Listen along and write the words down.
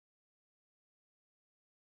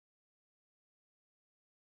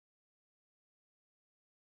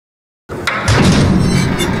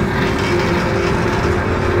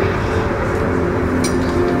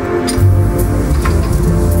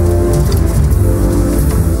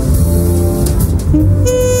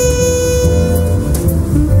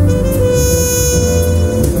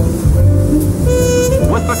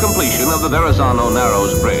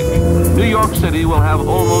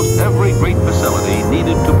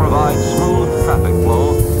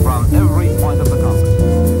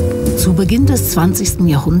Zu Beginn des 20.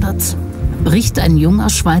 Jahrhunderts bricht ein junger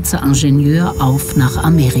Schweizer Ingenieur auf nach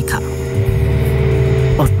Amerika.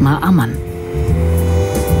 Ottmar Ammann.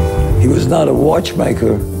 He was not a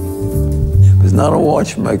watchmaker. He was not a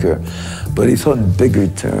watchmaker, but he thought in bigger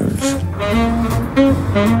terms.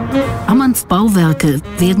 Ammanns Bauwerke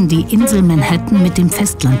werden die Insel Manhattan mit dem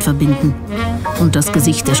Festland verbinden und das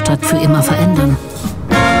Gesicht der Stadt für immer verändern.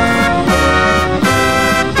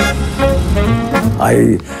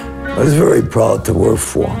 I was very proud to work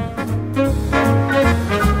for him.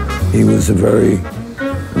 He was a very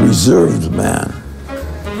reserved man.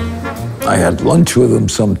 I had lunch with him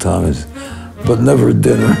sometimes, but never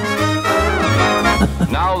dinner.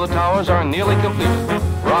 Now the towers are nearly completed,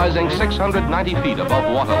 rising 690 feet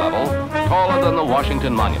above water level, taller than the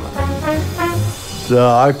Washington Monument.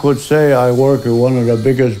 I could say I work at one of the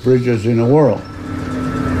biggest bridges in the world.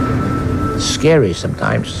 It's scary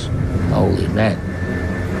sometimes. Holy man.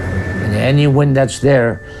 And any wind that's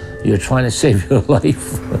there, you're trying to save your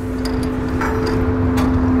life.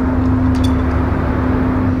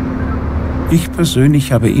 Ich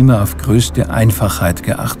persönlich habe immer auf größte Einfachheit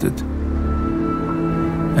geachtet.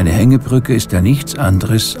 Eine Hängebrücke ist ja nichts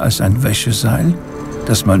anderes als ein Wäscheseil,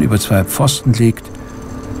 das man über zwei Pfosten legt,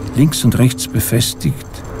 links und rechts befestigt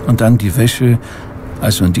und dann die Wäsche,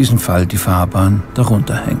 also in diesem Fall die Fahrbahn,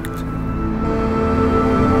 darunter hängt.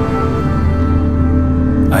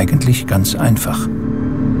 Eigentlich ganz einfach.